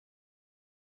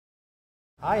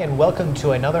Hi, and welcome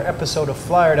to another episode of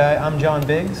Fly or Die. I'm John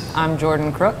Biggs. I'm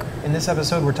Jordan Crook. In this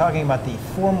episode, we're talking about the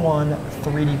Form 1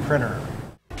 3D printer.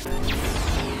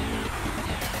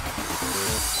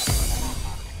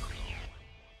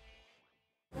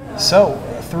 So,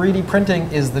 3D printing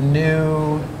is the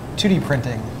new 2D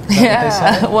printing. Is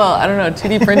that what they say? Well, I don't know.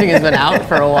 2D printing has been out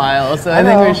for a while, so I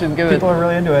think we should give People are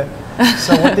really into it.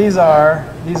 So what these are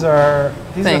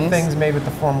things made with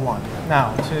the Form 1.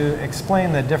 Now, to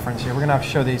explain the difference here, we're going to have to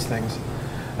show these things.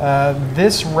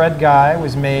 This red guy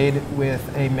was made with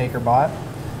a MakerBot.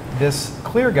 This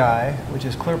clear guy, which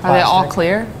is clear plastic. Are they all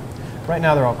clear? Right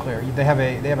now they're all clear. They have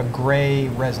a gray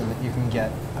resin that you can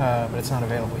get, but it's not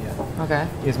available yet. Okay.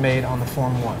 Is made on the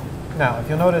Form 1. Now, if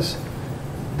you'll notice,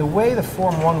 the way the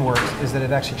Form 1 works is that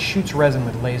it actually shoots resin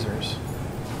with lasers.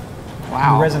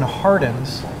 Wow. The resin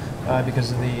hardens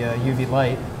because of the UV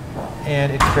light,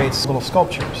 and it creates little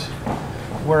sculptures.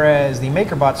 Whereas the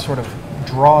MakerBot sort of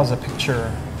draws a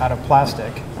picture out of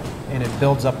plastic, and it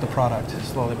builds up the product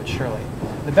slowly but surely.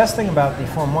 The best thing about the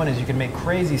Form 1 is you can make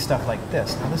crazy stuff like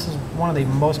this. Now, this is one of the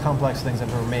most complex things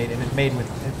I've ever made, and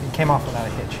it came off without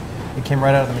a hitch. It came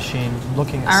right out of the machine,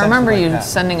 looking. I remember like you that.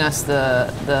 sending us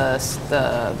the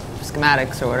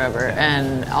schematics or whatever,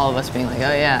 and all of us being like,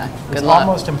 "Oh yeah, good luck." It's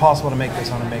almost impossible to make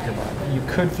this on a MakerBot. You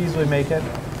could feasibly make it.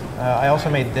 I also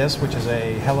made this, which is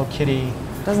a Hello Kitty.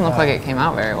 Doesn't look like it came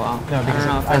out very well. No, because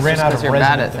I ran out of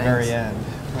resin at the very end.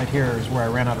 Right here is where I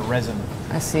ran out of resin.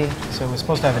 I see. So it was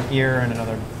supposed to have an ear and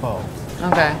another bow.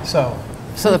 Okay.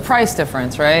 So the price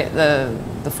difference, right?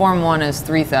 The Form 1 is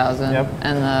 $3,000, Yep.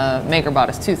 and the MakerBot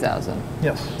is $2,000.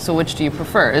 Yes. So which do you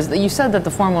prefer? You said that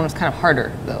the Form 1 was kind of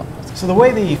harder, though. So the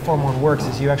way the Form 1 works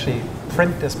is you actually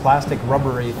print this plastic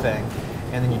rubbery thing,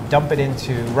 and then you dump it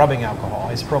into rubbing alcohol,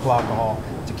 isopropyl alcohol,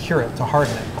 to cure it, to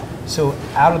harden it. So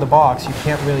out of the box, you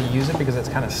can't really use it because it's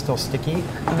kind of still sticky. You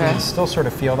can still sort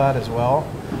of feel that as well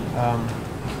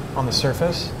on the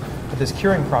surface, but this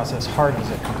curing process hardens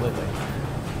it completely.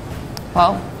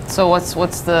 Well, so what's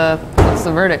the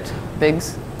verdict,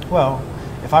 Biggs? Well,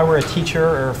 if I were a teacher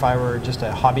or if I were just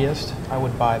a hobbyist, I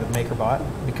would buy the MakerBot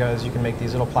because you can make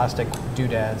these little plastic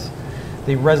doodads.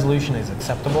 The resolution is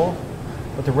acceptable,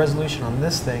 but the resolution on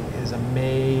this thing is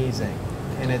amazing.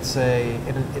 And it's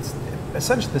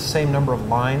essentially the same number of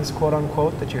lines, quote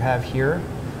unquote, that you have here,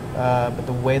 but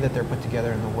the way that they're put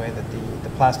together and the way that the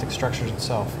plastic structures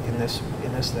itself in this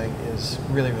thing is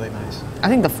really, really nice. I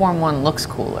think the Form 1 looks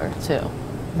cooler too.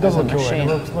 It does look cooler. It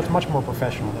looks much more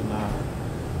professional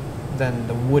than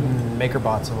the wooden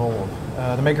MakerBots of old.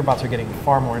 The MakerBots are getting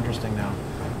far more interesting now,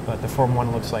 but the Form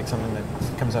 1 looks like something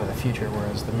that comes out of the future,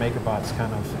 whereas the MakerBot's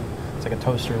it's like a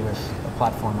toaster with a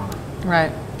platform on it.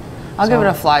 Right. I'll give it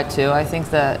a fly too. I think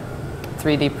that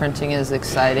 3D printing is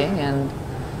exciting, and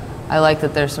I like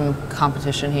that there's some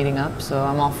competition heating up, so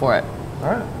I'm all for it. All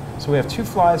right. So we have 2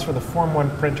 flies for the Form 1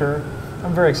 printer.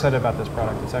 I'm very excited about this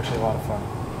product. It's actually a lot of fun.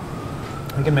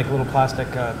 We can make a little plastic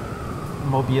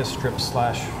Mobius strip /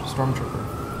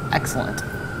 Stormtrooper. Excellent.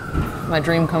 My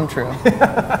dream come true.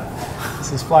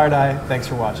 This is Fly or Die. Thanks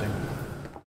for watching.